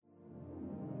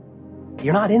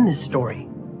You're not in this story.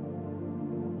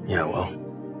 Yeah, well,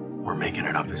 we're making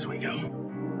it up as we go.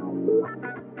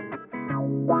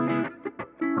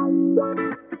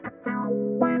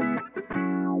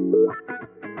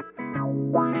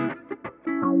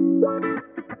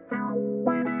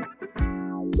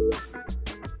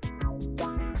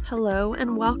 Hello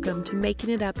and welcome to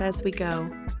Making It Up As We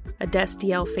Go, a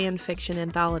Destiel fan fiction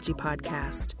anthology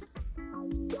podcast.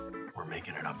 We're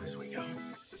making it up as we go.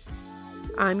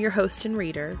 I'm your host and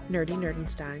reader, Nerdy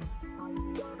Nerdenstein.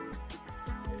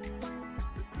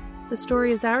 The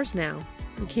story is ours now.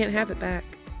 You can't have it back.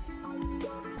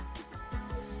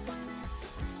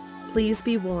 Please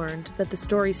be warned that the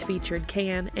stories featured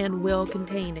can and will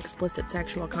contain explicit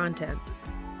sexual content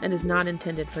and is not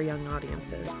intended for young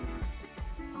audiences.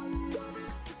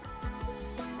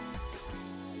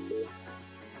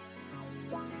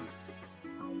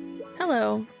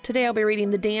 Hello, today I'll be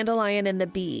reading The Dandelion and the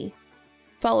Bee,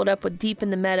 followed up with Deep in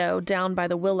the Meadow, Down by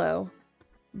the Willow,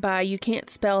 by You Can't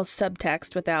Spell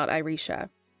Subtext Without Irisha.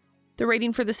 The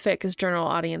rating for this fic is general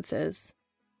audiences.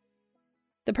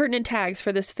 The pertinent tags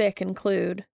for this fic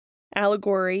include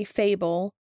allegory,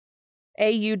 fable,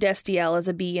 A.U. Destiel as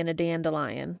a bee and a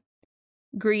dandelion,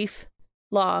 grief,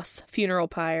 loss, funeral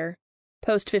pyre,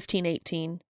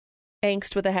 post-1518,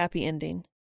 angst with a happy ending.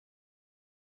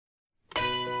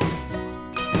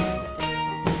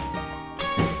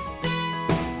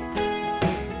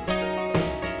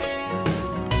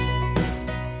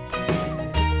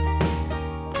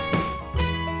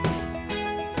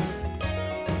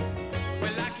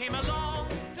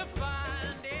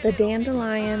 The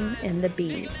Dandelion and the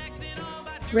Bee,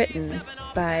 written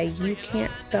by You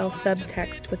Can't Spell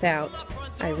Subtext Without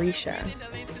Irisha.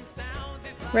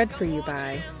 Read for you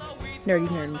by Nerdy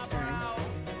Nerdenstein.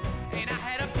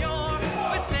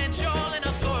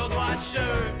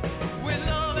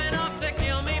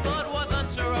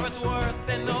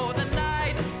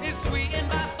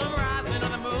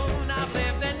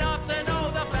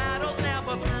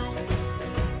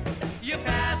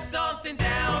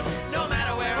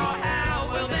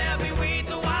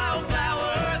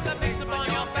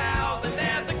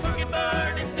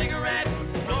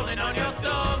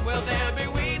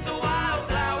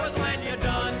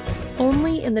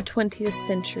 Only in the 20th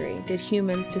century did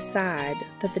humans decide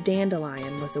that the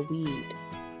dandelion was a weed.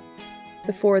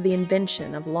 Before the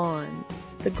invention of lawns,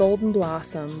 the golden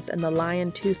blossoms and the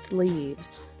lion-toothed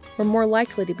leaves were more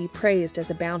likely to be praised as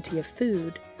a bounty of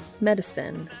food,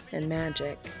 medicine, and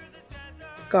magic.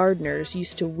 Gardeners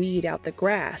used to weed out the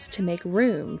grass to make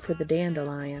room for the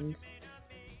dandelions.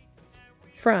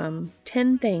 From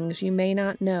 10 Things You May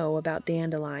Not Know About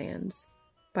Dandelions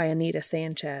by Anita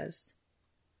Sanchez.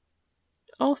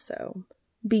 Also,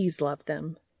 bees love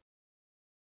them.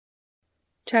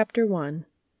 Chapter 1.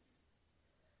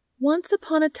 Once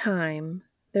upon a time,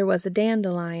 there was a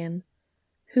dandelion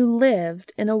who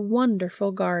lived in a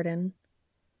wonderful garden.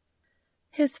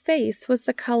 His face was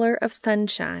the color of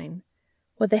sunshine,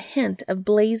 with a hint of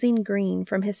blazing green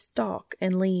from his stalk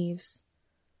and leaves.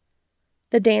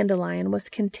 The dandelion was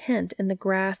content in the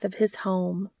grass of his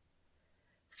home.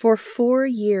 For 4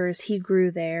 years he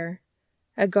grew there.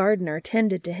 A gardener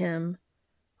tended to him,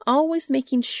 always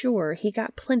making sure he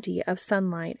got plenty of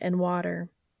sunlight and water.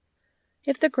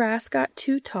 If the grass got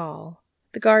too tall,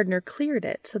 the gardener cleared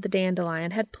it so the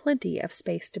dandelion had plenty of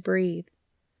space to breathe.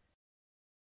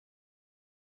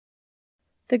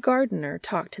 The gardener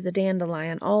talked to the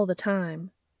dandelion all the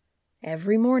time.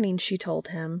 Every morning she told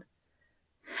him,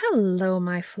 "Hello,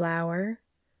 my flower.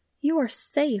 You are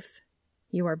safe.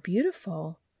 You are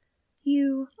beautiful.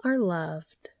 You are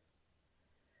loved."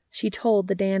 She told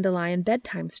the dandelion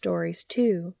bedtime stories,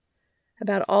 too,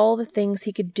 about all the things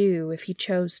he could do if he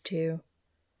chose to.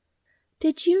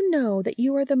 "Did you know that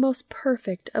you are the most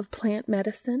perfect of plant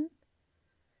medicine?"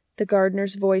 The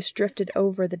gardener's voice drifted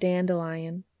over the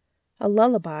dandelion, a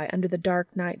lullaby under the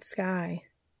dark night sky.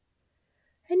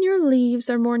 "And your leaves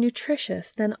are more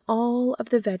nutritious than all of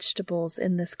the vegetables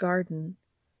in this garden."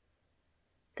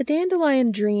 The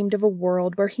dandelion dreamed of a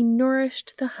world where he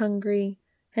nourished the hungry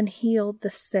and healed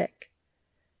the sick,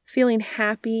 feeling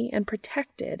happy and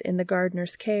protected in the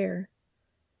gardener's care.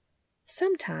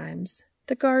 Sometimes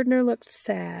the gardener looked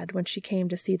sad when she came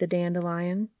to see the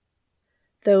dandelion.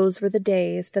 Those were the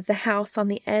days that the house on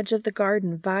the edge of the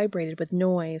garden vibrated with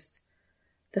noise,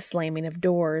 the slamming of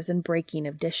doors and breaking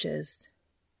of dishes.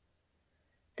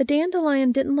 The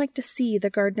dandelion didn't like to see the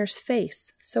gardener's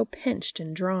face so pinched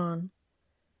and drawn.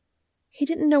 He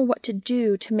didn't know what to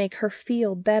do to make her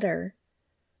feel better,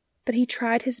 but he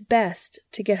tried his best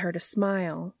to get her to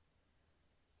smile.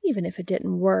 Even if it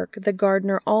didn't work, the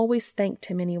gardener always thanked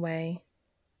him anyway.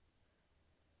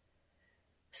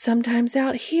 "Sometimes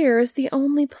out here is the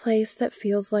only place that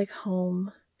feels like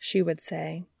home," she would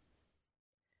say.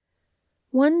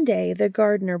 One day the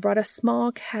gardener brought a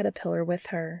small caterpillar with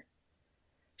her.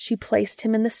 She placed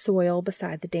him in the soil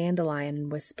beside the dandelion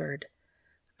and whispered,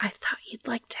 "I thought you'd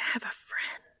like to have a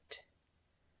friend."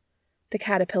 The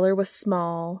caterpillar was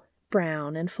small,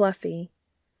 brown, and fluffy.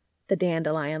 The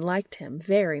dandelion liked him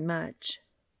very much.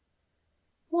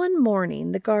 One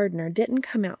morning the gardener didn't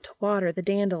come out to water the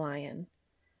dandelion.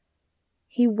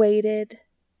 He waited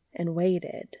and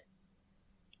waited,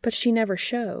 but she never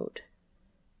showed.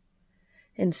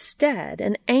 Instead,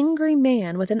 an angry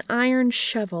man with an iron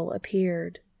shovel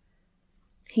appeared.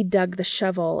 He dug the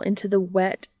shovel into the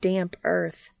wet, damp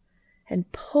earth and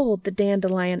pulled the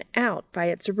dandelion out by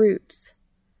its roots.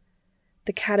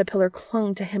 The caterpillar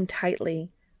clung to him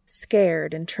tightly,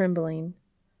 scared and trembling.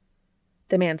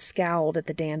 The man scowled at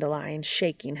the dandelion,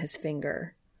 shaking his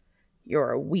finger.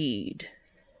 "You're a weed."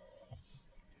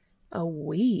 A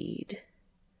weed?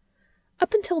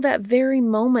 Up until that very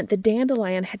moment, the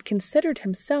dandelion had considered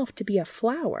himself to be a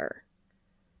flower.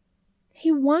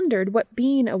 He wondered what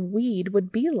being a weed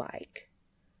would be like.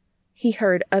 He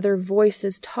heard other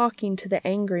voices talking to the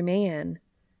angry man,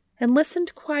 and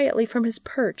listened quietly from his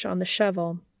perch on the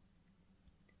shovel.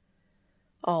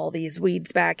 "All these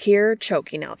weeds back here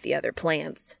choking out the other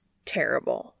plants.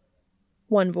 Terrible,"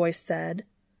 one voice said.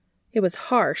 It was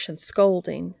harsh and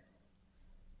scolding.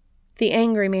 The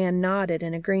angry man nodded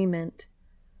in agreement.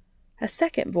 A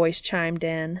second voice chimed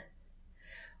in.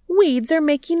 "Weeds are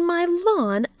making my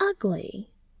lawn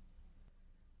ugly."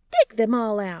 "Dig them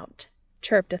all out,"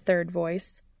 chirped a third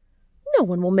voice. "No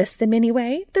one will miss them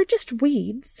anyway. They're just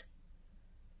weeds."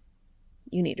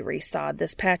 "You need to resod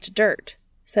this patch of dirt,"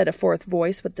 said a fourth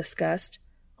voice with disgust.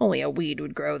 "Only a weed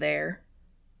would grow there."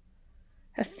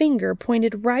 A finger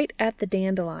pointed right at the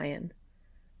dandelion.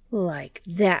 "Like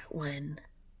that one,"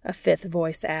 a fifth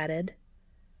voice added.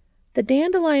 The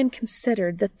dandelion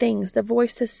considered the things the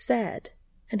voices said,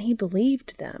 and he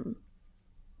believed them.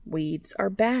 Weeds are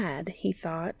bad, he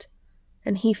thought,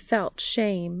 and he felt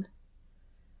shame.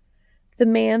 The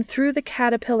man threw the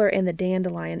caterpillar and the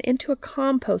dandelion into a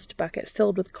compost bucket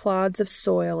filled with clods of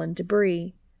soil and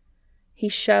debris. He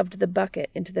shoved the bucket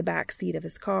into the back seat of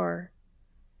his car.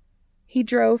 He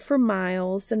drove for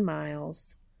miles and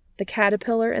miles, the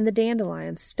caterpillar and the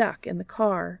dandelion stuck in the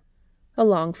car,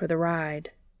 along for the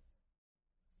ride.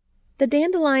 The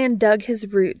dandelion dug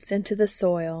his roots into the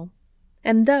soil,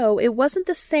 and though it wasn't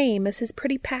the same as his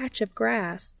pretty patch of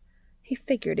grass, he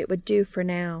figured it would do for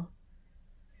now.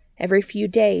 Every few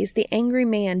days, the angry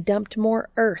man dumped more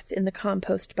earth in the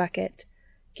compost bucket,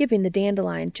 giving the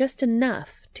dandelion just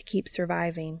enough to keep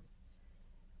surviving.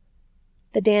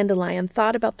 The dandelion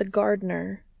thought about the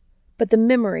gardener, but the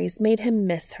memories made him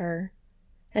miss her,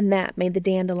 and that made the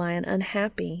dandelion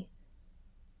unhappy.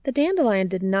 The dandelion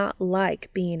did not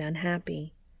like being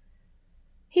unhappy.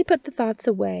 He put the thoughts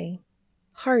away,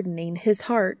 hardening his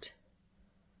heart.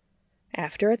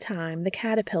 After a time, the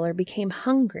caterpillar became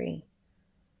hungry.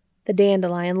 The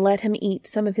dandelion let him eat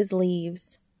some of his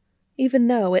leaves, even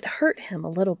though it hurt him a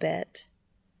little bit.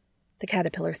 The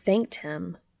caterpillar thanked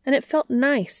him, and it felt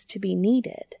nice to be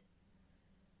needed.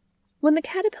 When the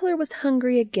caterpillar was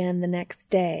hungry again the next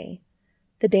day,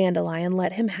 the dandelion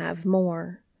let him have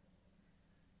more.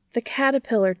 The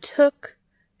caterpillar took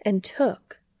and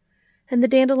took, and the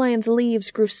dandelion's leaves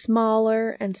grew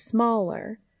smaller and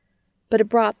smaller, but it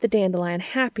brought the dandelion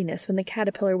happiness when the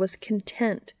caterpillar was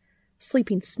content,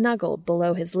 sleeping snuggled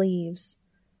below his leaves.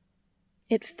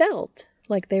 It felt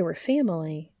like they were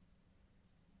family.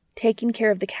 Taking care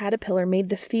of the caterpillar made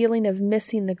the feeling of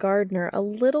missing the gardener a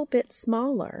little bit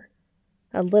smaller,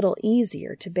 a little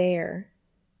easier to bear.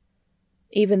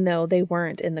 Even though they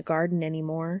weren't in the garden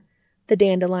anymore, the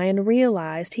dandelion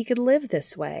realized he could live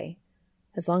this way,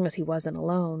 as long as he wasn't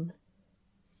alone.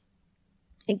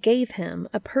 It gave him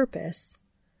a purpose.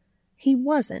 He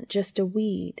wasn't just a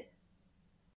weed.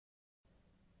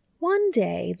 One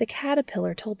day, the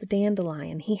caterpillar told the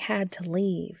dandelion he had to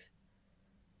leave.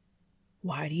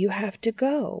 "Why do you have to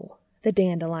go?" the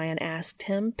dandelion asked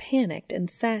him, panicked and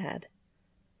sad.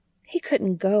 He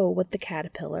couldn't go with the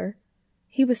caterpillar.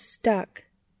 He was stuck,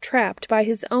 trapped by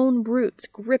his own roots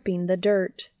gripping the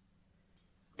dirt.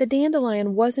 The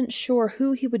dandelion wasn't sure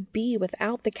who he would be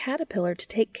without the caterpillar to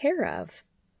take care of.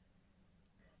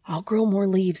 "I'll grow more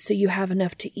leaves so you have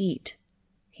enough to eat,"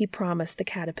 he promised the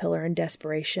caterpillar in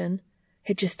desperation.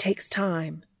 "It just takes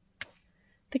time."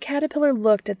 The caterpillar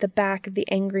looked at the back of the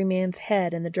angry man's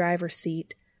head in the driver's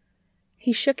seat.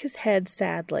 He shook his head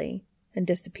sadly and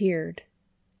disappeared.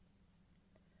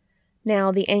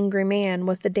 Now the angry man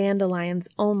was the dandelion's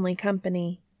only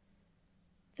company.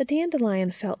 The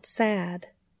dandelion felt sad.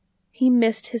 He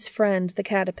missed his friend, the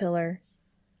caterpillar.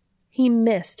 He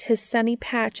missed his sunny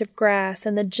patch of grass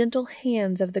and the gentle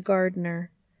hands of the gardener.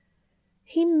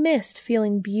 He missed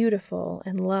feeling beautiful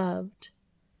and loved.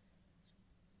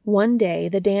 One day,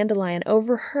 the dandelion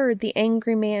overheard the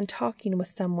angry man talking with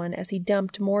someone as he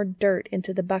dumped more dirt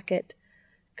into the bucket,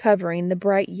 covering the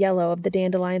bright yellow of the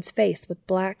dandelion's face with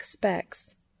black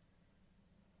specks.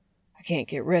 "I can't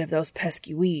get rid of those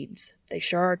pesky weeds. They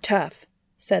sure are tough,"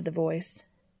 said the voice.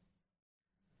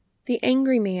 The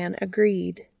angry man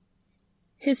agreed.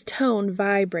 His tone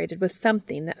vibrated with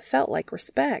something that felt like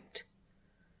respect.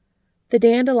 The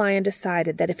dandelion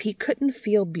decided that if he couldn't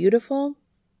feel beautiful,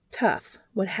 tough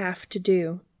would have to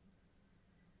do.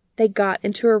 They got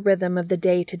into a rhythm of the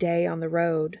day-to-day on the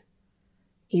road.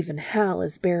 Even hell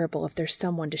is bearable if there's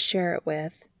someone to share it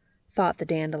with, thought the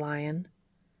dandelion.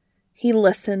 He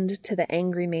listened to the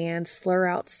angry man slur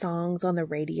out songs on the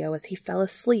radio as he fell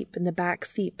asleep in the back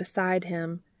seat beside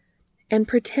him, and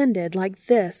pretended like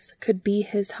this could be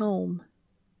his home.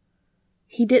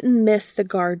 He didn't miss the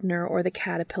gardener or the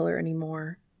caterpillar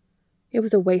anymore. It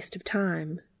was a waste of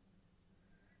time.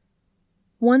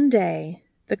 One day,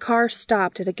 the car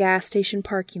stopped at a gas station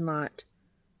parking lot,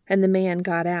 and the man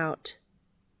got out.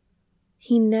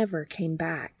 He never came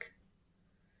back.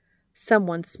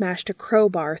 Someone smashed a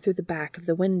crowbar through the back of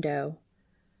the window.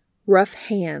 Rough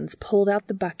hands pulled out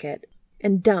the bucket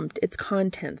and dumped its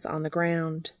contents on the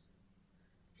ground.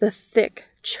 The thick,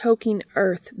 choking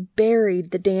earth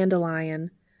buried the dandelion,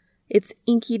 its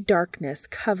inky darkness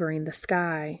covering the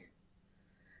sky.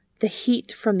 The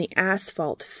heat from the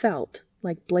asphalt felt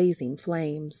like blazing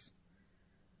flames.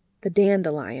 The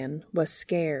dandelion was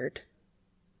scared.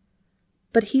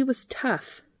 But he was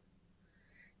tough.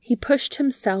 He pushed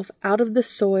himself out of the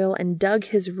soil and dug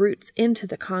his roots into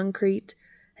the concrete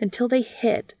until they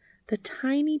hit the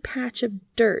tiny patch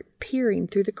of dirt peering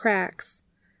through the cracks.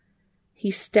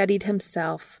 He steadied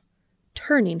himself,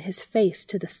 turning his face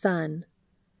to the sun.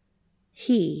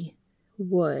 He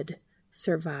would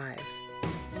survive.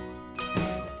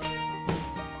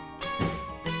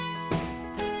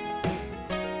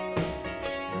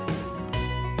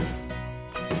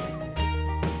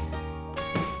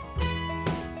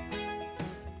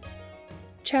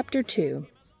 Chapter 2.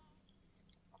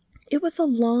 It was a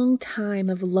long time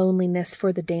of loneliness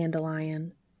for the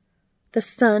dandelion. The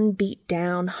sun beat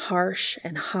down harsh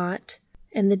and hot,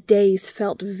 and the days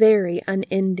felt very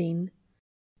unending.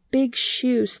 Big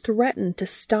shoes threatened to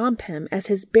stomp him as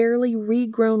his barely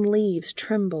regrown leaves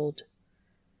trembled.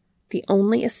 The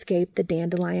only escape the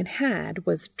dandelion had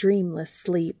was dreamless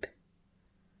sleep.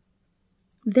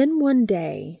 Then one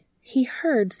day he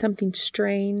heard something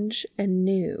strange and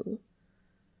new.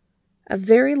 A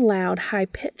very loud,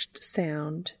 high-pitched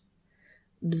sound.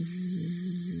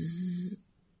 Bzzz.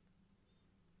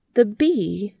 The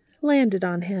bee landed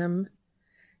on him,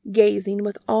 gazing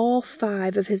with all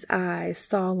 5 of his eyes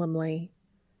solemnly.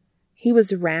 He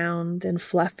was round and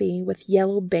fluffy, with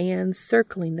yellow bands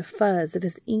circling the fuzz of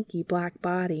his inky black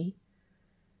body.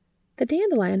 The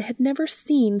dandelion had never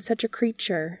seen such a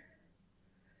creature.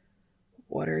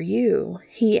 "What are you?"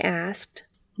 he asked,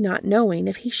 not knowing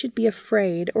if he should be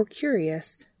afraid or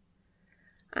curious.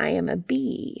 "I am a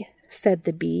bee," said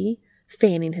the bee,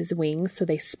 fanning his wings so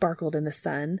they sparkled in the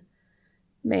sun.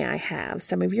 "May I have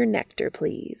some of your nectar,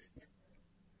 please?"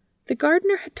 The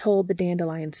gardener had told the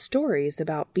dandelion stories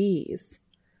about bees.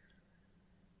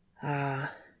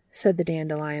 "Ah," said the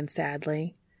dandelion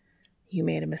sadly, "you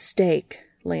made a mistake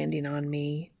landing on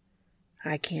me.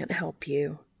 I can't help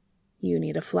you. You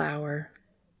need a flower."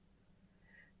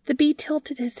 The bee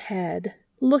tilted his head,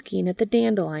 looking at the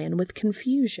dandelion with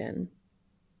confusion.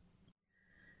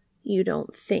 "You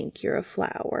don't think you're a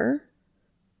flower?"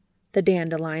 The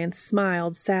dandelion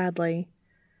smiled sadly.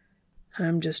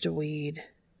 "I'm just a weed."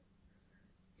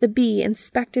 The bee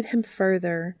inspected him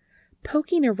further,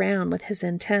 poking around with his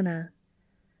antenna.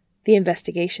 The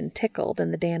investigation tickled,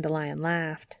 and the dandelion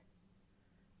laughed.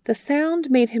 The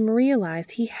sound made him realize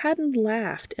he hadn't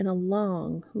laughed in a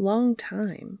long, long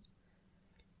time.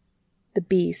 The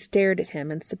bee stared at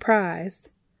him in surprise.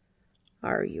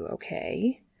 "Are you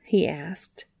okay?" he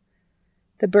asked.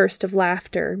 The burst of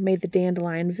laughter made the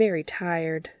dandelion very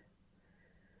tired.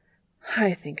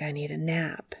 "I think I need a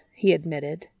nap," he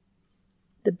admitted.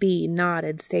 The bee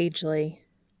nodded sagely.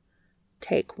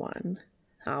 "Take one.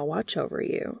 I'll watch over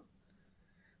you."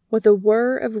 With a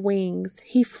whir of wings,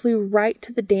 he flew right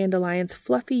to the dandelion's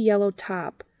fluffy yellow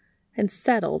top and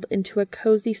settled into a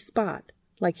cozy spot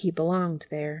like he belonged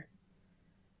there.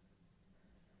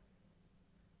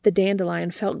 The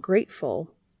dandelion felt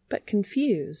grateful, but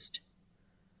confused.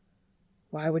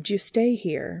 Why would you stay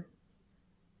here?"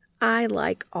 "I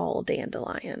like all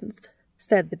dandelions,"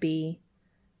 said the bee,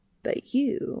 "but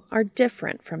you are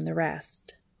different from the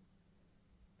rest."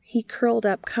 He curled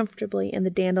up comfortably in the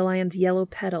dandelion's yellow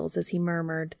petals as he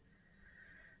murmured,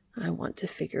 "I want to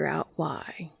figure out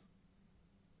why."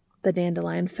 The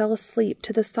dandelion fell asleep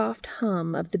to the soft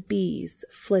hum of the bee's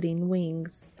flitting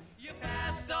wings. You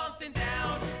pass something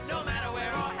down, no matter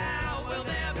where or how. Will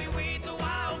there be weeds or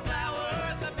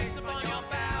wildflowers that fixed upon your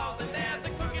boughs? And there's a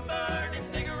crooked burning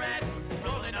cigarette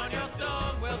rolling on your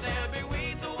tongue. Will there be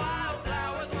weeds or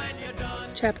wildflowers when you're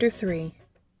done? Chapter 3.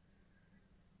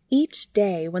 Each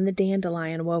day when the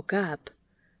dandelion woke up,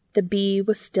 the bee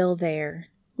was still there,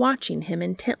 watching him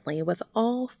intently with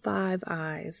all 5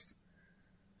 eyes.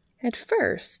 At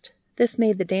first, this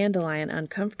made the dandelion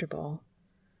uncomfortable.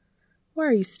 "Why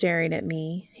are you staring at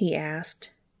me?" he asked.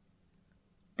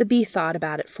 The bee thought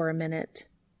about it for a minute.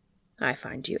 "I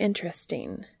find you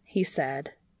interesting," he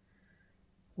said.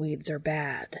 "Weeds are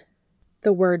bad."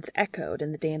 The words echoed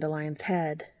in the dandelion's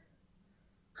head.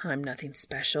 "I'm nothing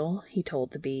special," he told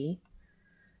the bee.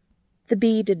 The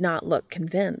bee did not look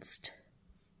convinced.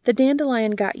 The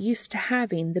dandelion got used to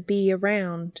having the bee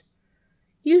around.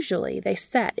 Usually they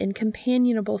sat in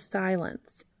companionable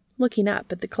silence, looking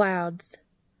up at the clouds.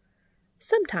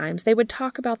 Sometimes they would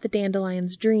talk about the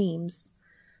dandelion's dreams,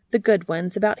 the good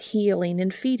ones about healing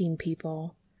and feeding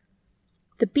people.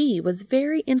 The bee was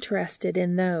very interested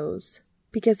in those,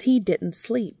 because he didn't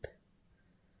sleep.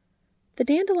 The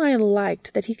dandelion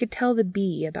liked that he could tell the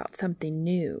bee about something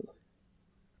new.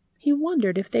 He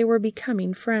wondered if they were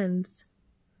becoming friends.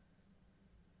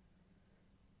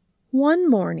 One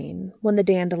morning, when the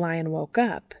dandelion woke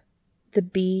up, the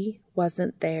bee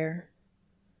wasn't there.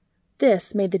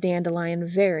 This made the dandelion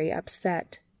very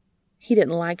upset. He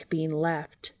didn't like being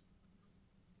left.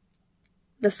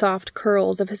 The soft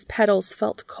curls of his petals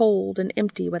felt cold and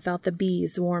empty without the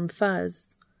bee's warm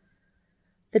fuzz.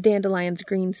 The dandelion's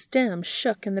green stem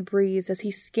shook in the breeze as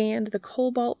he scanned the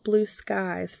cobalt-blue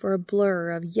skies for a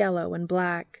blur of yellow and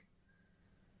black.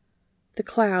 The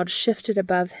clouds shifted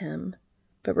above him,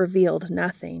 but revealed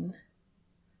nothing.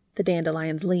 The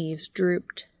dandelion's leaves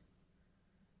drooped.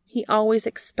 He always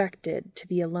expected to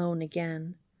be alone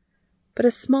again, but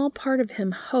a small part of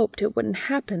him hoped it wouldn't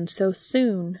happen so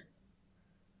soon.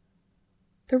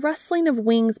 The rustling of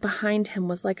wings behind him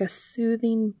was like a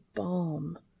soothing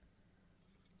balm.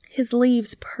 His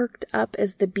leaves perked up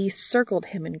as the bee circled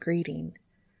him in greeting.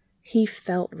 He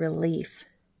felt relief.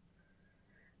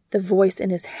 The voice in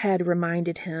his head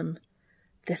reminded him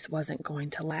this wasn't going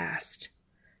to last.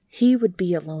 He would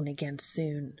be alone again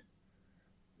soon.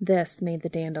 This made the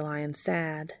dandelion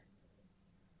sad.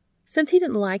 Since he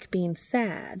didn't like being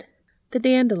sad, the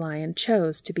dandelion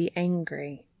chose to be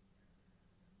angry.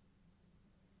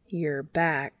 "You're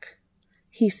back,"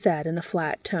 he said in a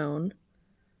flat tone.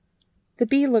 The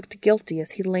bee looked guilty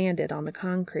as he landed on the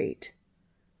concrete.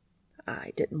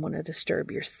 "I didn't want to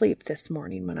disturb your sleep this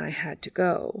morning when I had to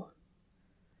go."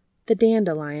 The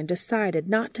dandelion decided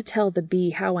not to tell the bee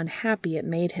how unhappy it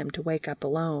made him to wake up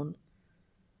alone.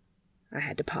 "I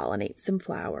had to pollinate some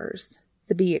flowers,"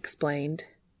 the bee explained.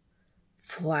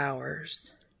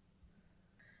 "Flowers."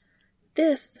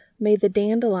 This made the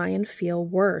dandelion feel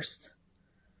worse.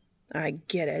 "I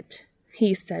get it,"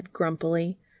 he said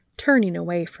grumpily, turning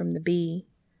away from the bee.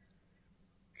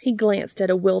 He glanced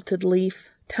at a wilted leaf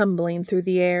tumbling through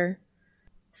the air,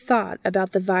 thought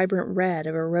about the vibrant red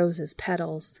of a rose's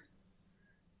petals,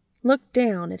 looked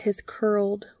down at his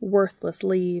curled, worthless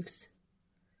leaves,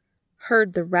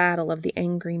 heard the rattle of the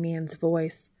angry man's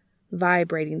voice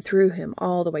vibrating through him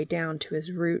all the way down to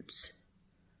his roots.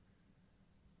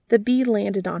 The bee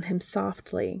landed on him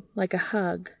softly, like a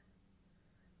hug.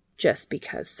 "Just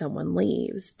because someone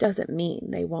leaves doesn't mean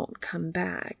they won't come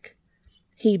back,"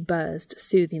 he buzzed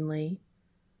soothingly.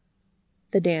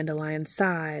 The dandelion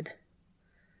sighed.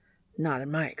 "Not in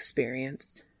my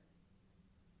experience."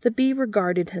 The bee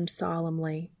regarded him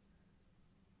solemnly.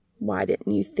 "Why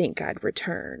didn't you think I'd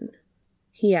return?"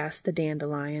 he asked the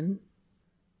dandelion.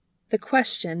 The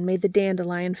question made the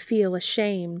dandelion feel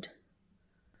ashamed.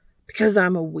 "Because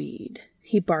I'm a weed,"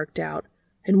 he barked out,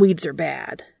 "and weeds are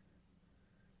bad."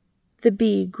 The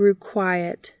bee grew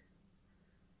quiet.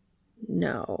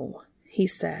 "No," he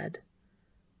said.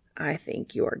 "I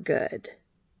think you're good."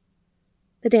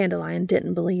 The dandelion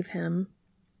didn't believe him.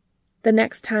 The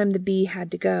next time the bee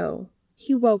had to go,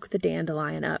 he woke the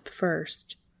dandelion up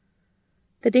first.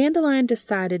 The dandelion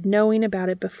decided knowing about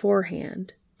it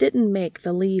beforehand didn't make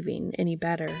the leaving any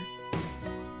better.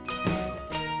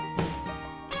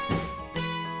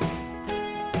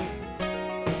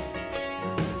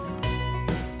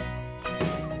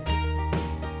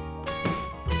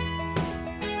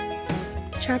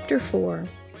 Chapter 4.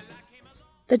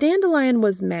 The dandelion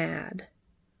was mad.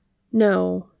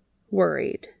 No,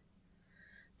 worried.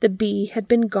 The bee had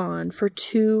been gone for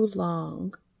too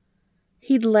long.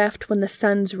 He'd left when the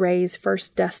sun's rays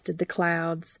first dusted the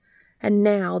clouds, and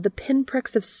now the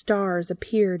pinpricks of stars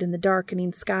appeared in the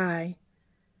darkening sky.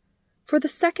 For the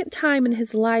second time in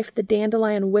his life, the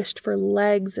dandelion wished for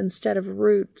legs instead of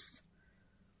roots.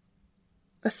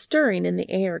 A stirring in the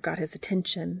air got his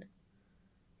attention.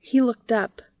 He looked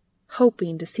up,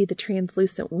 hoping to see the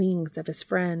translucent wings of his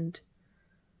friend.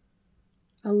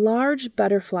 A large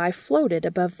butterfly floated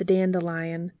above the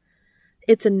dandelion,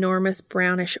 its enormous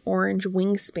brownish-orange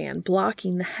wingspan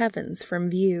blocking the heavens from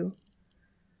view.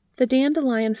 The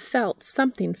dandelion felt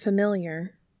something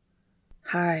familiar.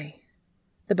 "Hi,"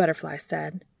 the butterfly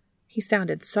said. He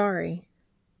sounded sorry.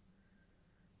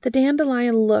 The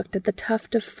dandelion looked at the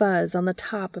tuft of fuzz on the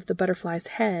top of the butterfly's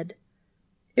head.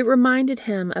 It reminded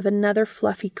him of another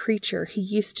fluffy creature he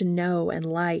used to know and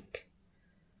like.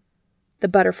 The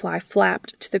butterfly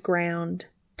flapped to the ground,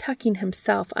 tucking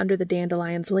himself under the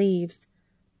dandelion's leaves,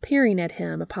 peering at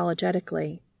him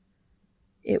apologetically.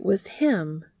 It was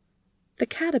him, the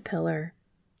caterpillar,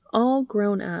 all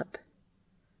grown up.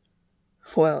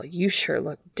 "Well, you sure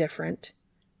look different,"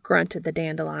 grunted the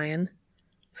dandelion.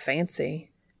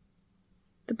 "Fancy."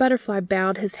 The butterfly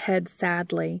bowed his head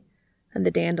sadly, and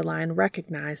the dandelion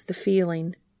recognized the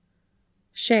feeling.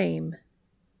 Shame.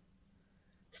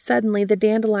 Suddenly, the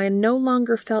dandelion no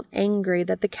longer felt angry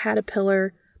that the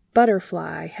caterpillar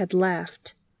butterfly had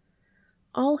left.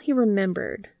 All he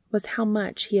remembered was how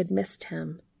much he had missed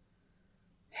him.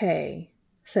 "Hey,"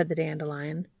 said the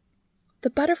dandelion. The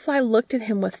butterfly looked at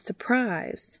him with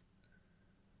surprise.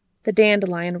 The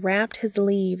dandelion wrapped his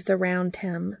leaves around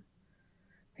him.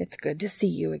 "It's good to see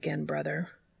you again, brother."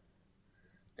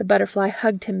 The butterfly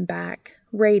hugged him back,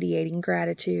 radiating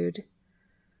gratitude.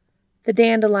 The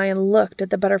dandelion looked at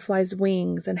the butterfly's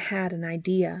wings and had an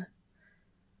idea.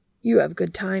 "You have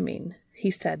good timing,"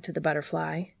 he said to the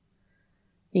butterfly.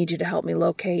 "Need you to help me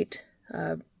locate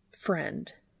a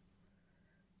friend."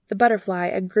 The butterfly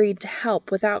agreed to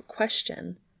help without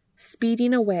question,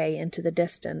 speeding away into the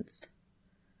distance.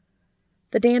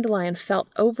 The dandelion felt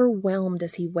overwhelmed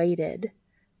as he waited,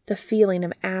 the feeling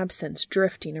of absence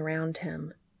drifting around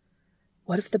him.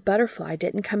 What if the butterfly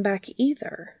didn't come back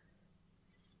either?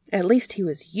 At least he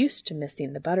was used to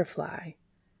missing the butterfly.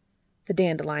 The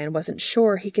dandelion wasn't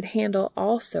sure he could handle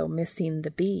also missing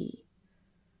the bee.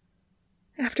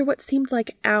 After what seemed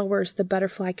like hours, the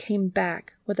butterfly came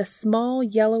back with a small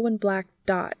yellow and black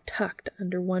dot tucked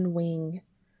under one wing.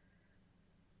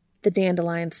 The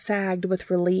dandelion sagged with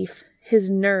relief, his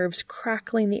nerves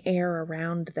crackling the air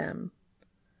around them.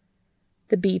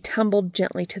 The bee tumbled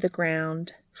gently to the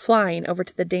ground, flying over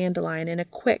to the dandelion in a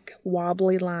quick,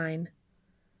 wobbly line.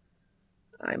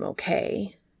 "I'm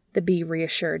okay," the bee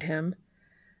reassured him.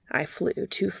 "I flew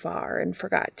too far and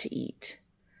forgot to eat.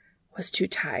 Was too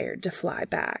tired to fly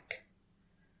back."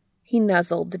 He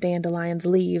nuzzled the dandelion's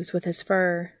leaves with his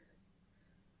fur.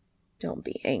 "Don't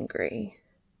be angry."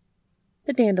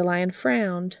 The dandelion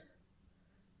frowned.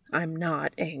 "I'm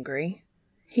not angry."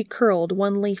 He curled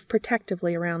one leaf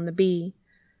protectively around the bee.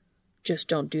 "Just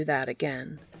don't do that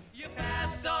again." You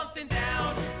pass something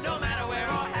down, no matter where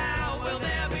or how. Will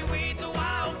there be weeds or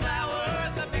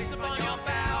wildflowers affixed upon your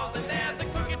boughs? And there's a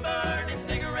crooked burning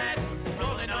cigarette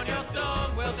rolling on your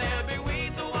tongue. Will there be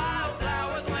weeds or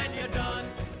wildflowers when you're done?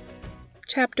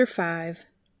 Chapter 5.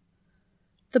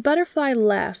 The butterfly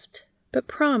left, but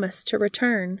promised to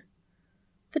return.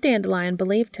 The dandelion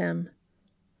believed him.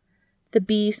 The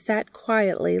bee sat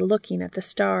quietly looking at the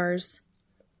stars.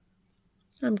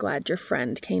 "I'm glad your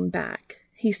friend came back,"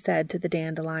 he said to the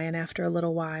dandelion after a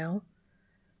little while.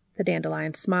 The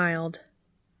dandelion smiled.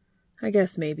 "I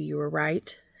guess maybe you were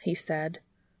right," he said.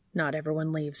 "Not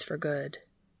everyone leaves for good."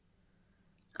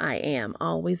 "I am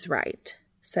always right,"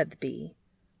 said the bee.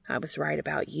 "I was right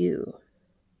about you."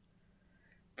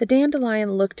 The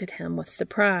dandelion looked at him with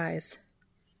surprise.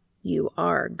 "You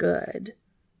are good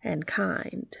and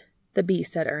kind," the bee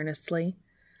said earnestly.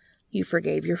 "You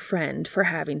forgave your friend for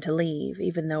having to leave,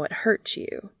 even though it hurt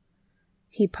you."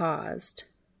 He paused.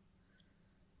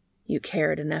 "You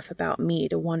cared enough about me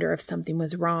to wonder if something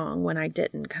was wrong when I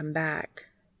didn't come back."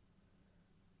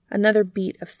 Another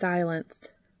beat of silence.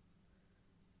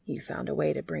 "You found a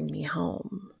way to bring me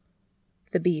home,"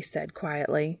 the bee said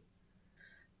quietly.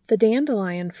 The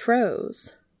dandelion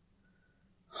froze.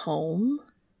 "Home?"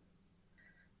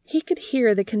 He could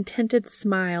hear the contented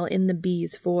smile in the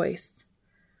bee's voice.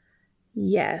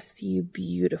 "Yes, you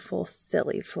beautiful,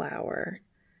 silly flower.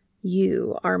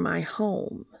 You are my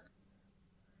home."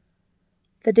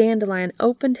 The dandelion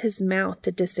opened his mouth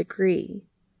to disagree,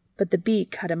 but the bee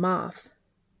cut him off.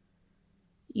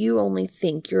 You only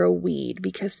think you're a weed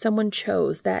because someone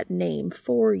chose that name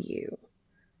for you,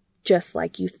 just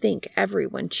like you think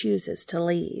everyone chooses to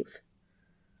leave.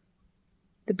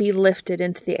 The bee lifted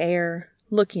into the air,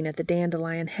 looking at the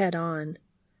dandelion head on.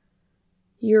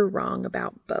 You're wrong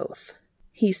about both,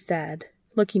 he said,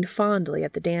 looking fondly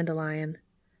at the dandelion.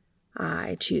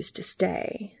 I choose to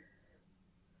stay.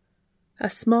 A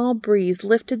small breeze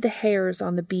lifted the hairs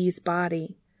on the bee's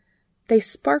body. They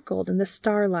sparkled in the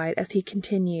starlight as he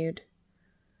continued.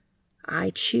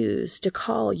 I choose to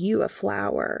call you a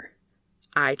flower.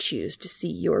 I choose to see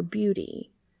your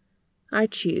beauty. I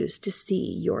choose to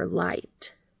see your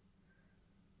light.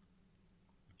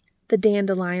 The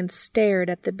dandelion stared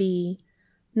at the bee,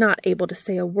 not able to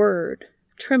say a word,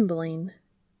 trembling.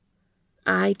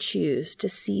 I choose to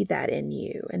see that in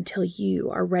you until you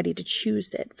are ready to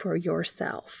choose it for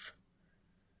yourself.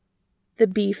 The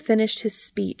bee finished his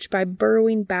speech by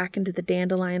burrowing back into the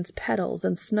dandelion's petals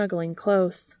and snuggling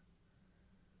close.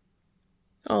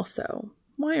 Also,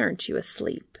 why aren't you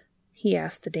asleep? He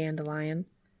asked the dandelion.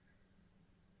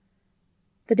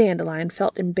 The dandelion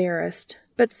felt embarrassed,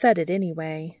 but said it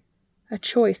anyway. A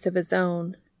choice of his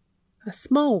own. A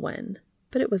small one,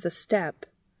 but it was a step.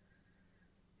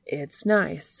 It's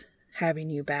nice having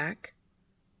you back.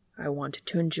 I wanted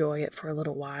to enjoy it for a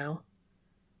little while.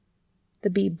 The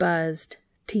bee buzzed,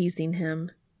 teasing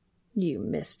him. You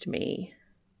missed me.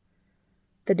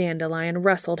 The dandelion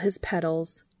rustled his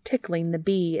petals, tickling the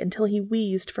bee until he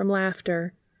wheezed from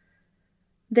laughter.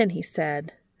 Then he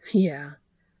said, Yeah,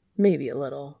 maybe a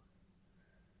little.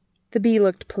 The bee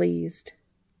looked pleased.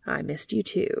 I missed you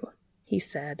too, he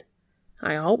said.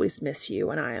 I always miss you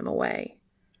when I am away.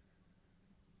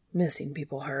 Missing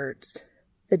people hurts,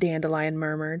 the dandelion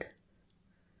murmured.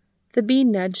 The bee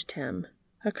nudged him,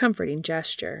 a comforting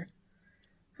gesture.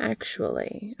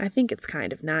 Actually, I think it's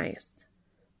kind of nice.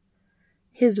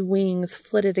 His wings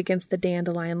flitted against the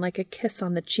dandelion like a kiss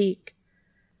on the cheek.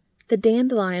 The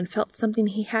dandelion felt something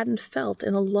he hadn't felt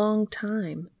in a long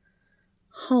time.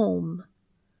 Home.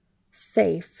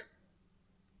 Safe.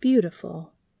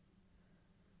 Beautiful.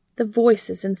 The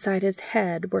voices inside his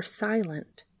head were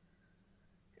silent.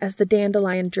 As the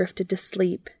dandelion drifted to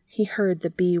sleep, he heard the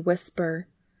bee whisper,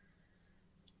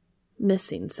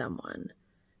 Missing someone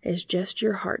is just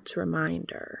your heart's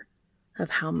reminder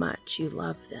of how much you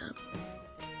love them.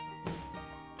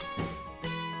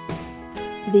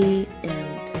 The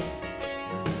end.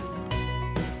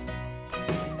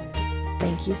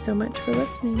 Thank you so much for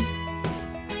listening.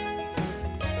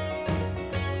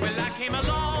 Well, I came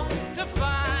along to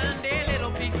find a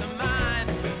little peace of mind,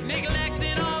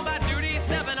 neglecting all my duties,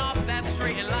 stepping off that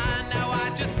straight line. Now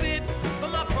I just sit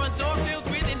on my front door filled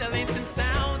with indolence and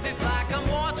sounds. It's like I'm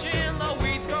watching the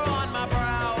weeds grow on my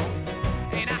brow.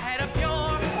 And I had a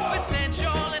pure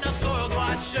potential in a soiled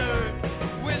white shirt,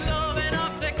 with love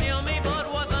enough to kill me,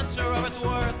 but was unsure of its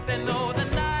worth. And though the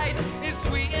night is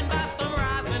sweetened by some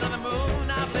rising of the moon,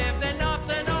 I've lived enough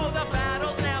to know the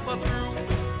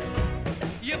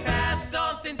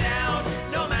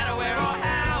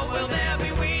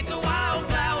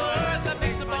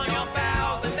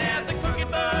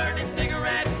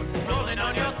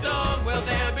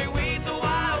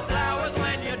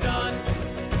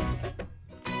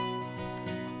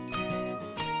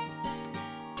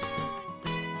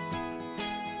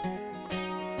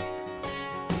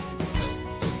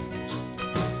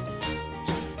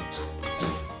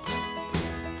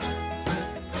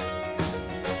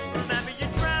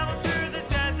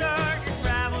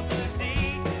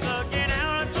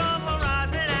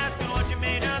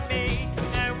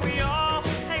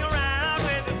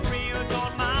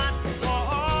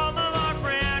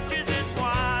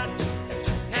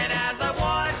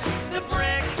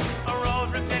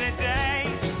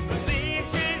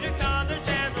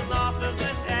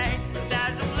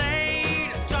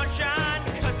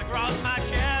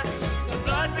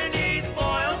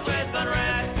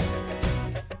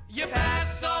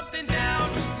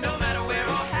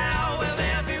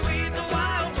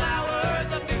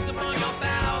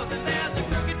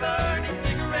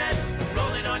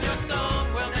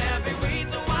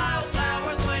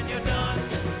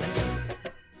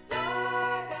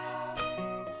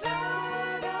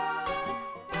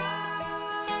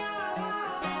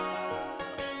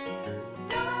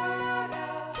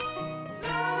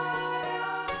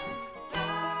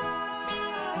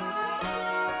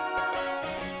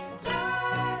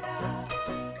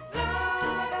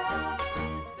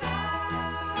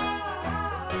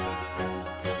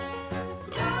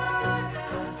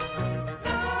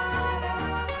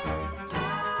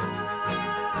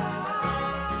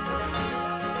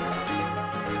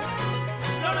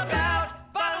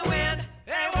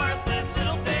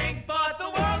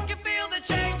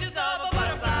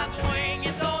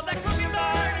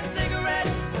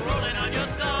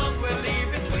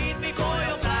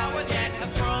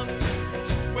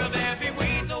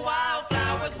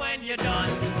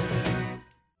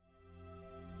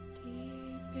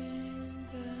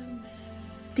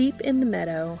Deep in the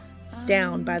meadow,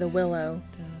 down by the willow,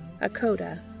 a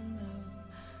coda.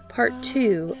 Part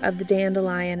 2 of the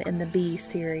Dandelion and the Bee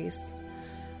series.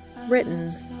 Written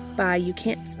by You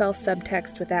Can't Spell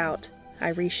Subtext Without,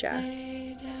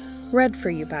 Irisha. Read for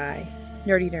you by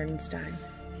Nerdy Nerdenstein.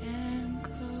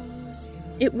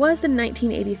 It was in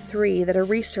 1983 that a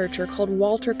researcher called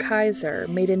Walter Kaiser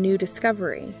made a new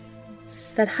discovery,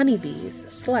 that honeybees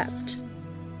slept.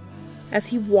 As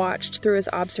he watched through his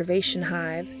observation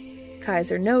hive,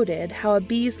 Kaiser noted how a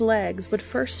bee's legs would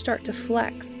first start to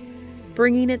flex,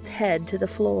 bringing its head to the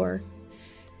floor.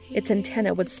 Its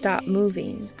antenna would stop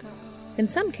moving. In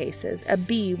some cases, a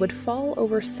bee would fall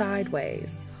over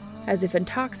sideways, as if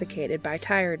intoxicated by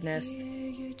tiredness.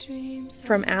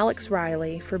 From Alex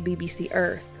Riley for BBC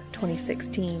Earth,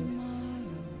 2016.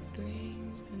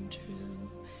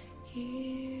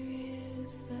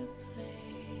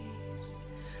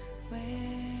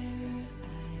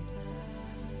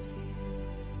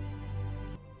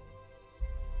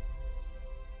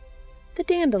 The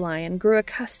dandelion grew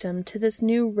accustomed to this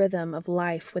new rhythm of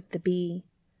life with the bee.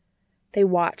 They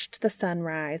watched the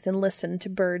sunrise and listened to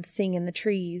birds sing in the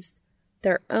trees,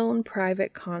 their own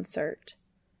private concert.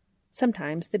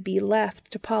 Sometimes the bee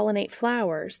left to pollinate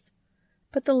flowers,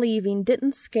 but the leaving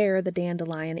didn't scare the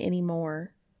dandelion any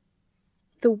more.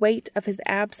 The weight of his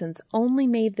absence only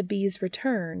made the bee's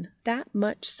return that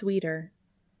much sweeter.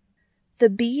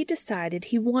 The bee decided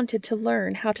he wanted to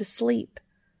learn how to sleep,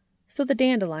 so the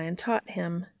dandelion taught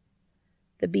him.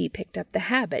 The bee picked up the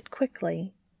habit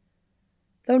quickly,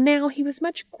 though now he was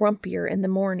much grumpier in the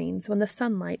mornings when the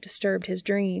sunlight disturbed his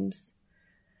dreams.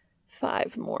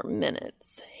 5 more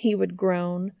minutes, he would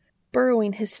groan,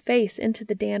 burrowing his face into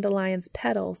the dandelion's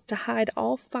petals to hide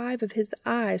all 5 of his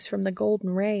eyes from the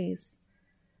golden rays.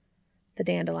 The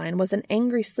dandelion was an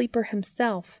angry sleeper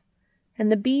himself,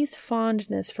 and the bee's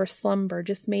fondness for slumber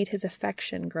just made his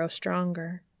affection grow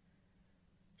stronger.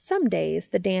 Some days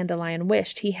the dandelion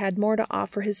wished he had more to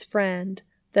offer his friend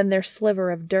than their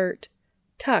sliver of dirt,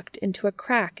 tucked into a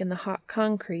crack in the hot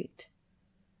concrete.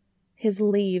 His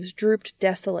leaves drooped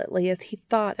desolately as he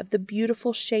thought of the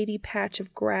beautiful shady patch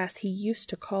of grass he used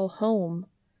to call home.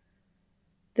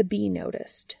 The bee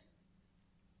noticed.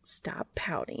 "Stop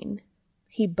pouting,"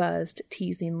 he buzzed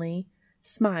teasingly,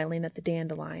 smiling at the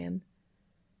dandelion.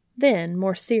 Then,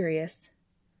 more serious,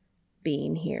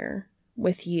 "Being here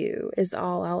with you is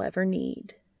all I'll ever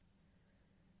need."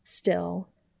 Still,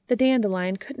 the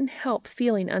dandelion couldn't help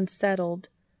feeling unsettled,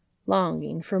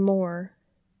 longing for more.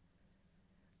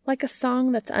 Like a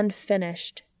song that's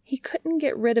unfinished, he couldn't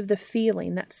get rid of the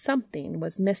feeling that something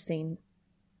was missing.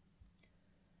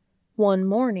 One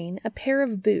morning, a pair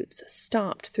of boots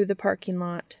stomped through the parking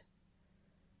lot.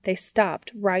 They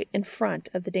stopped right in front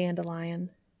of the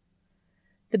dandelion.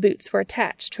 The boots were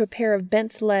attached to a pair of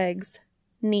bent legs,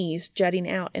 knees jutting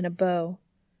out in a bow.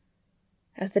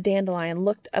 As the dandelion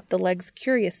looked up the legs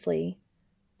curiously,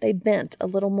 they bent a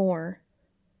little more.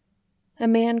 A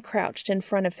man crouched in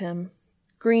front of him.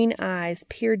 Green eyes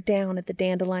peered down at the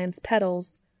dandelion's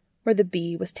petals, where the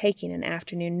bee was taking an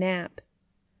afternoon nap.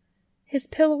 His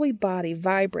pillowy body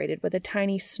vibrated with a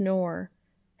tiny snore,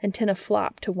 antenna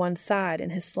flopped to one side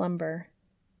in his slumber.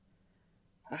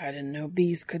 "I didn't know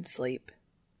bees could sleep,"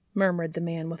 murmured the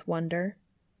man with wonder.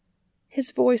 His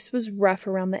voice was rough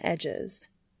around the edges,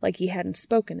 like he hadn't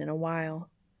spoken in a while.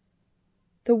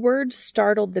 The words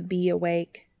startled the bee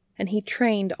awake, and he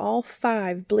trained all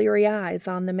 5 bleary eyes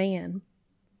on the man.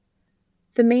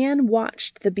 The man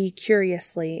watched the bee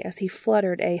curiously as he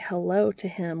fluttered a hello to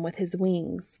him with his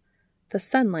wings, the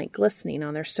sunlight glistening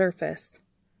on their surface.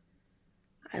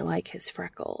 "I like his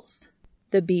freckles,"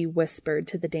 the bee whispered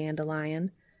to the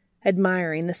dandelion,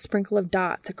 admiring the sprinkle of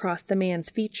dots across the man's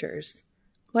features,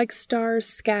 like stars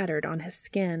scattered on his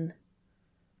skin.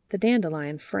 The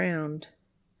dandelion frowned.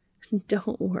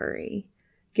 "Don't worry,"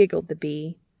 giggled the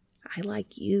bee. "I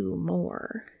like you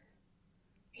more."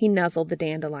 He nuzzled the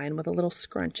dandelion with a little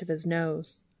scrunch of his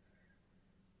nose.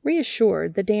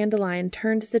 Reassured, the dandelion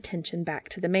turned his attention back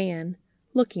to the man,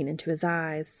 looking into his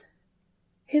eyes.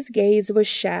 His gaze was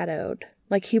shadowed,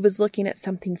 like he was looking at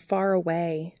something far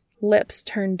away, lips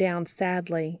turned down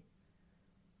sadly.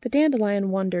 The dandelion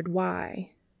wondered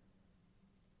why.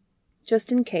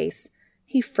 Just in case,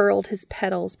 he furled his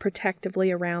petals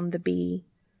protectively around the bee.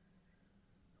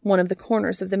 One of the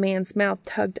corners of the man's mouth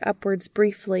tugged upwards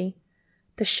briefly,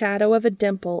 the shadow of a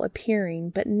dimple appearing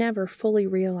but never fully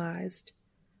realized.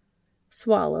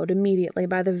 Swallowed immediately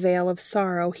by the veil of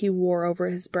sorrow he wore over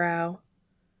his brow.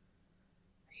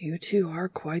 "You two are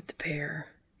quite the pair,"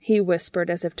 he whispered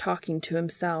as if talking to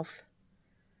himself.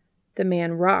 The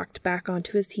man rocked back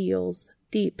onto his heels,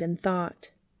 deep in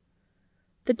thought.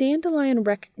 The dandelion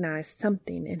recognized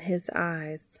something in his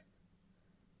eyes.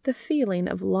 The feeling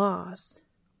of loss.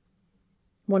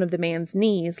 One of the man's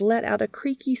knees let out a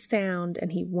creaky sound,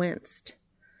 and he winced.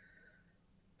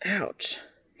 "Ouch,"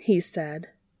 he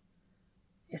said.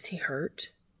 "Is he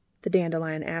hurt?" the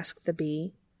dandelion asked the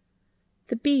bee.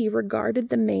 The bee regarded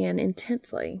the man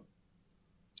intently.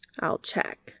 "I'll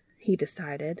check," he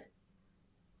decided.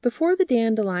 Before the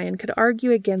dandelion could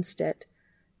argue against it,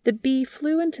 the bee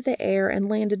flew into the air and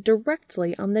landed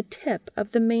directly on the tip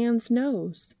of the man's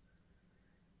nose.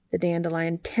 The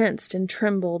dandelion tensed and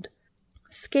trembled,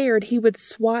 scared he would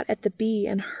swat at the bee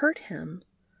and hurt him.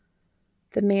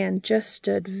 The man just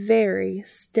stood very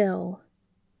still.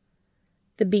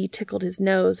 The bee tickled his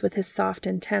nose with his soft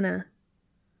antenna.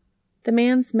 The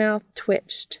man's mouth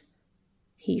twitched.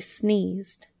 He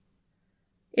sneezed.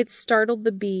 It startled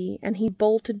the bee, and he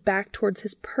bolted back towards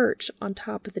his perch on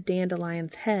top of the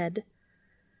dandelion's head.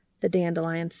 The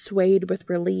dandelion swayed with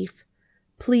relief,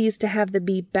 pleased to have the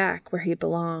bee back where he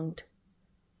belonged.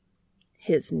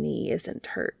 "His knee isn't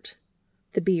hurt,"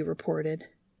 the bee reported.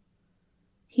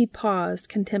 He paused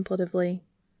contemplatively.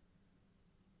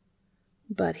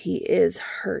 "But he is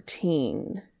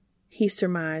hurting," he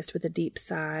surmised with a deep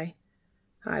sigh.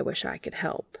 "I wish I could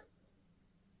help."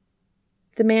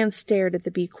 The man stared at the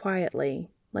bee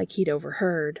quietly, like he'd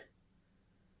overheard.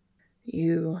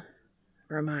 "You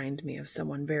remind me of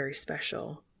someone very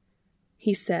special,"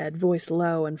 he said, voice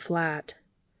low and flat.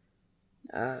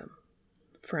 "A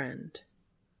friend."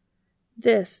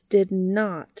 This did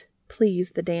not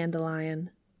please the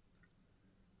dandelion.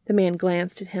 The man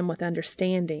glanced at him with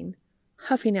understanding,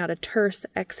 huffing out a terse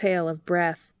exhale of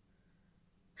breath.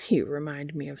 "You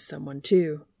remind me of someone,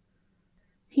 too."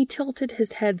 He tilted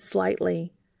his head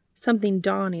slightly, something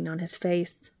dawning on his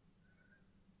face.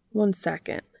 "1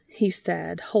 second," he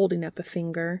said, holding up a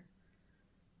finger.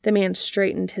 The man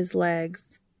straightened his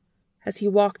legs. As he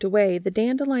walked away, the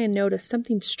dandelion noticed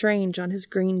something strange on his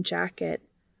green jacket.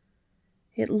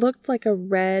 It looked like a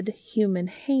red human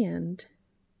hand.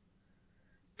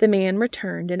 The man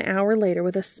returned an hour later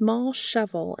with a small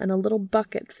shovel and a little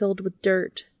bucket filled with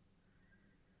dirt.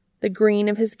 The green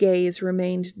of his gaze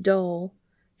remained dull,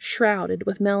 shrouded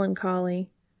with melancholy,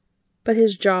 but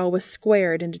his jaw was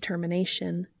squared in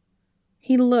determination.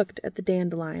 He looked at the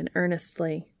dandelion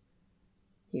earnestly.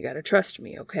 "You gotta trust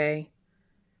me, okay?"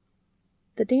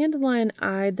 The dandelion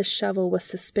eyed the shovel with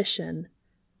suspicion,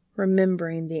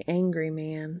 remembering the angry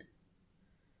man.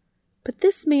 But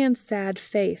this man's sad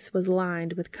face was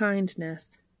lined with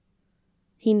kindness.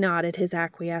 He nodded his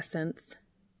acquiescence.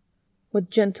 With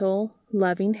gentle,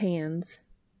 loving hands,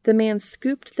 the man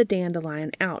scooped the dandelion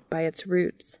out by its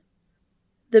roots.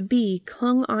 The bee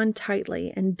clung on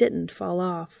tightly and didn't fall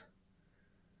off.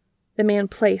 The man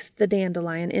placed the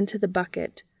dandelion into the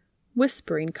bucket,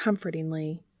 whispering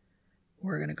comfortingly,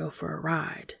 "We're going to go for a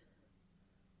ride."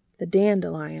 The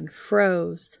dandelion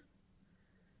froze.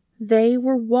 They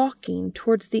were walking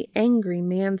towards the angry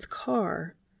man's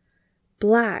car,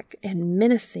 black and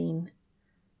menacing.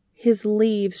 His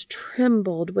leaves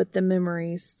trembled with the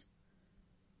memories.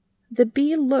 The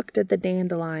bee looked at the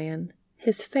dandelion,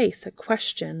 his face a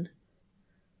question.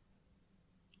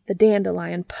 The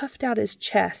dandelion puffed out his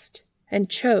chest and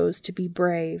chose to be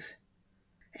brave.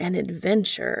 An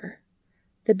adventure.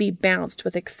 The bee bounced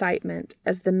with excitement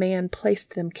as the man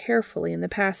placed them carefully in the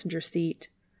passenger seat.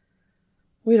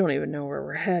 "We don't even know where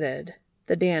we're headed,"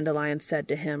 the dandelion said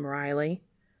to him wryly.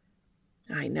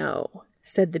 "I know,"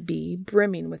 said the bee,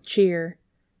 brimming with cheer.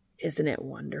 "Isn't it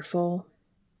wonderful?"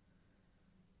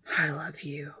 "I love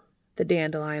you," the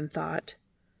dandelion thought,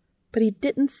 but he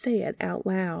didn't say it out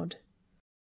loud.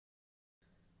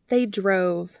 They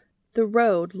drove, the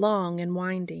road long and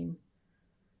winding.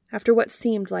 After what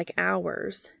seemed like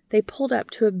hours, they pulled up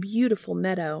to a beautiful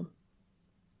meadow.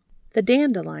 The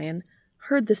dandelion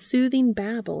heard the soothing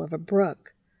babble of a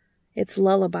brook, its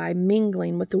lullaby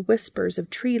mingling with the whispers of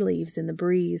tree leaves in the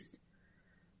breeze.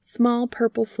 Small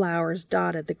purple flowers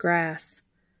dotted the grass.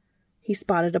 He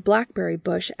spotted a blackberry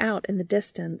bush out in the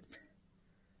distance.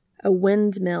 A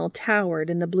windmill towered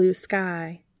in the blue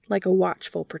sky, like a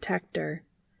watchful protector.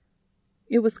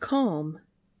 It was calm,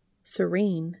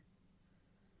 serene.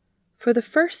 For the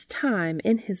first time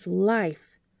in his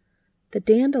life, the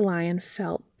dandelion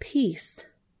felt peace.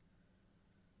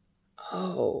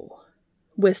 "Oh,"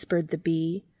 whispered the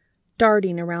bee,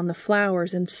 darting around the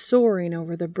flowers and soaring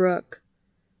over the brook.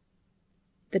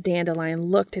 The dandelion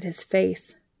looked at his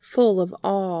face, full of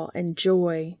awe and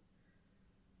joy.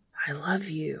 "I love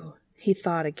you," he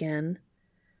thought again,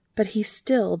 but he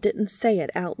still didn't say it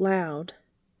out loud.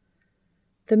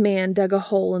 The man dug a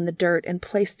hole in the dirt and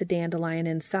placed the dandelion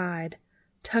inside,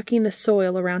 tucking the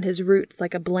soil around his roots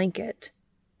like a blanket,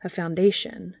 a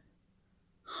foundation.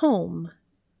 Home.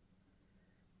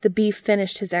 The bee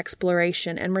finished his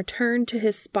exploration and returned to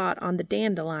his spot on the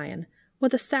dandelion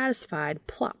with a satisfied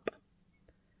plop.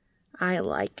 "I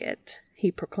like it,"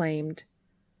 he proclaimed.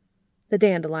 The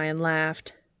dandelion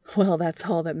laughed. "Well, that's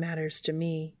all that matters to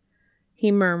me,"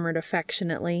 he murmured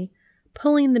affectionately,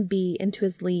 pulling the bee into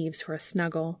his leaves for a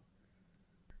snuggle.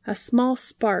 A small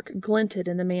spark glinted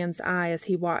in the man's eye as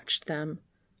he watched them,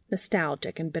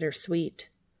 nostalgic and bittersweet.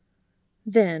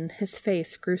 Then his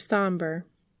face grew somber.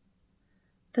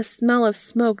 The smell of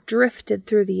smoke drifted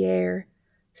through the air,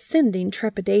 sending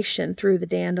trepidation through the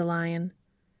dandelion.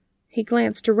 He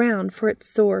glanced around for its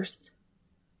source.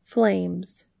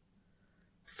 Flames.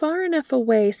 Far enough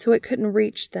away so it couldn't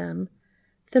reach them,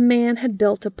 the man had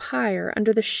built a pyre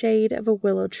under the shade of a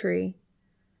willow tree.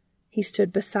 He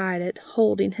stood beside it,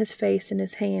 holding his face in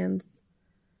his hands.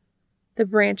 The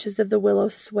branches of the willow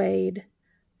swayed,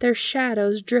 their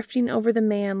shadows drifting over the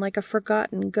man like a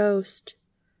forgotten ghost.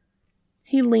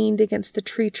 He leaned against the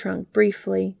tree trunk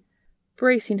briefly,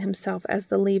 bracing himself as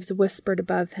the leaves whispered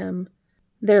above him,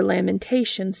 their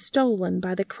lamentation stolen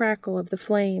by the crackle of the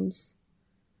flames.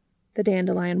 The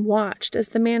dandelion watched as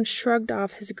the man shrugged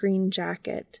off his green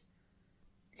jacket.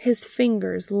 His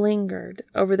fingers lingered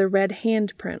over the red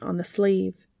handprint on the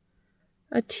sleeve.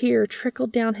 A tear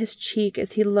trickled down his cheek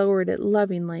as he lowered it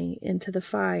lovingly into the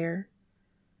fire.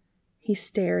 He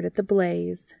stared at the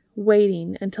blaze,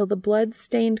 waiting until the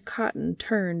blood-stained cotton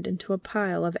turned into a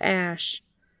pile of ash.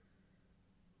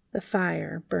 The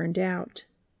fire burned out.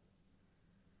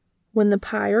 When the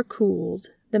pyre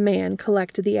cooled, the man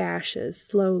collected the ashes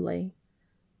slowly,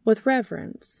 with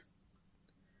reverence.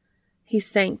 He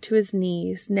sank to his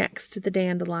knees next to the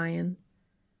dandelion,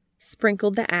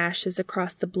 sprinkled the ashes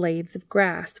across the blades of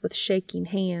grass with shaking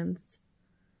hands.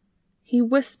 He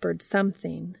whispered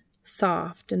something,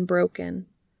 soft and broken.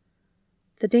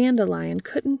 The dandelion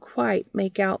couldn't quite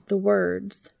make out the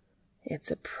words.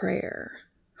 "It's a prayer,"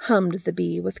 hummed the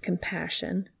bee with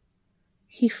compassion.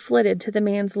 He flitted to the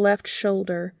man's left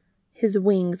shoulder, his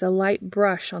wings a light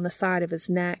brush on the side of his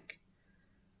neck.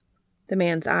 The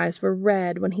man's eyes were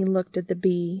red when he looked at the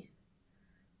bee.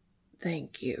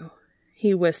 "Thank you,"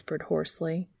 he whispered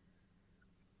hoarsely.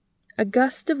 A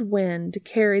gust of wind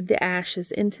carried the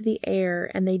ashes into the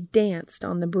air, and they danced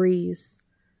on the breeze.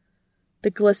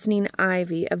 The glistening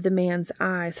ivy of the man's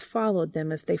eyes followed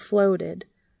them as they floated,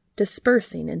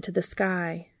 dispersing into the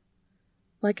sky,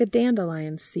 like a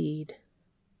dandelion seed.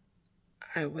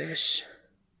 "I wish—"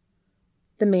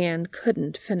 The man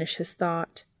couldn't finish his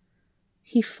thought.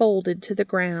 He folded to the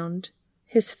ground,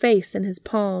 his face in his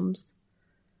palms.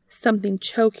 Something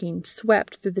choking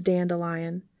swept through the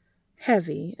dandelion,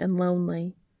 heavy and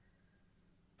lonely.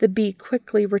 The bee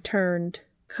quickly returned,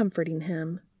 comforting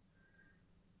him.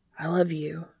 "I love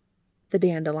you," the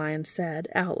dandelion said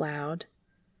out loud.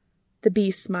 The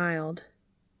bee smiled.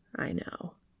 "I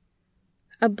know."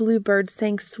 A bluebird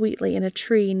sang sweetly in a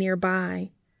tree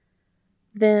nearby.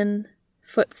 Then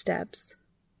footsteps.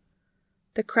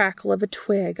 The crackle of a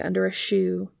twig under a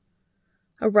shoe.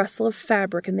 A rustle of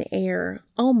fabric in the air,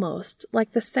 almost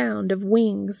like the sound of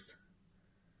wings.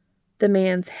 The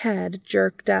man's head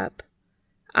jerked up,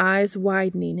 eyes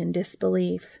widening in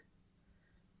disbelief.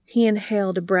 He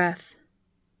inhaled a breath.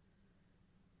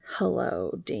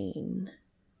 "Hello, Dean."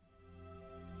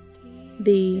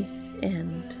 The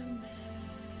end.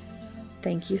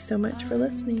 Thank you so much for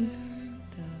listening.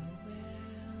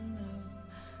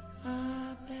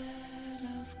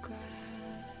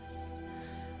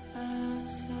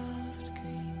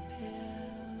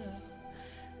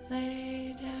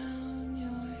 Lay down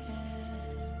your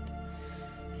head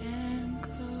and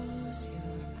close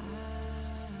your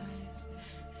eyes,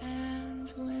 and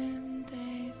when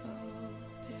they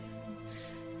open,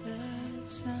 the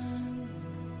sun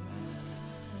will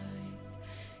rise.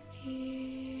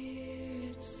 Here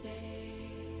it's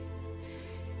safe,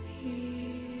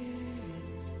 here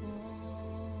it's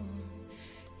warm,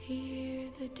 here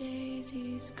the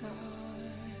daisies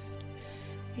guard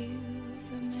you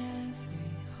from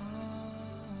every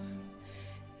harm.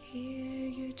 Here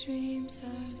your dreams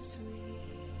are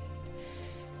sweet,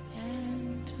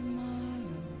 and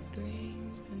tomorrow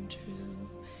brings them true.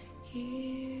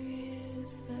 Here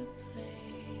is the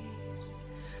place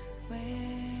where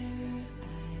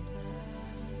I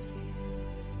love you.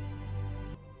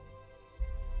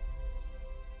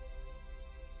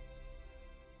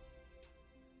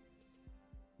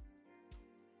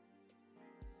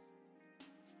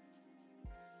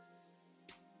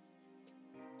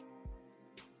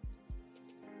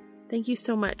 Thank you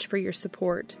so much for your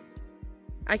support.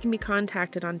 I can be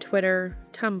contacted on Twitter,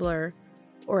 Tumblr,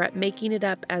 or at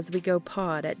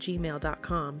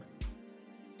makingitupaswegopod@gmail.com.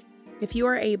 If you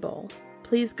are able,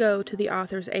 please go to the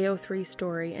author's AO3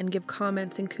 story and give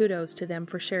comments and kudos to them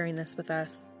for sharing this with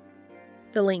us.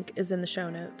 The link is in the show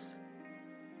notes.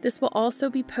 This will also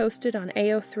be posted on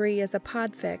AO3 as a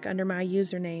podfic under my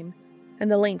username, and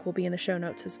the link will be in the show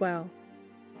notes as well.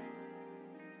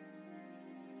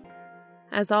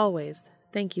 As always,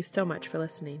 thank you so much for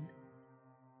listening.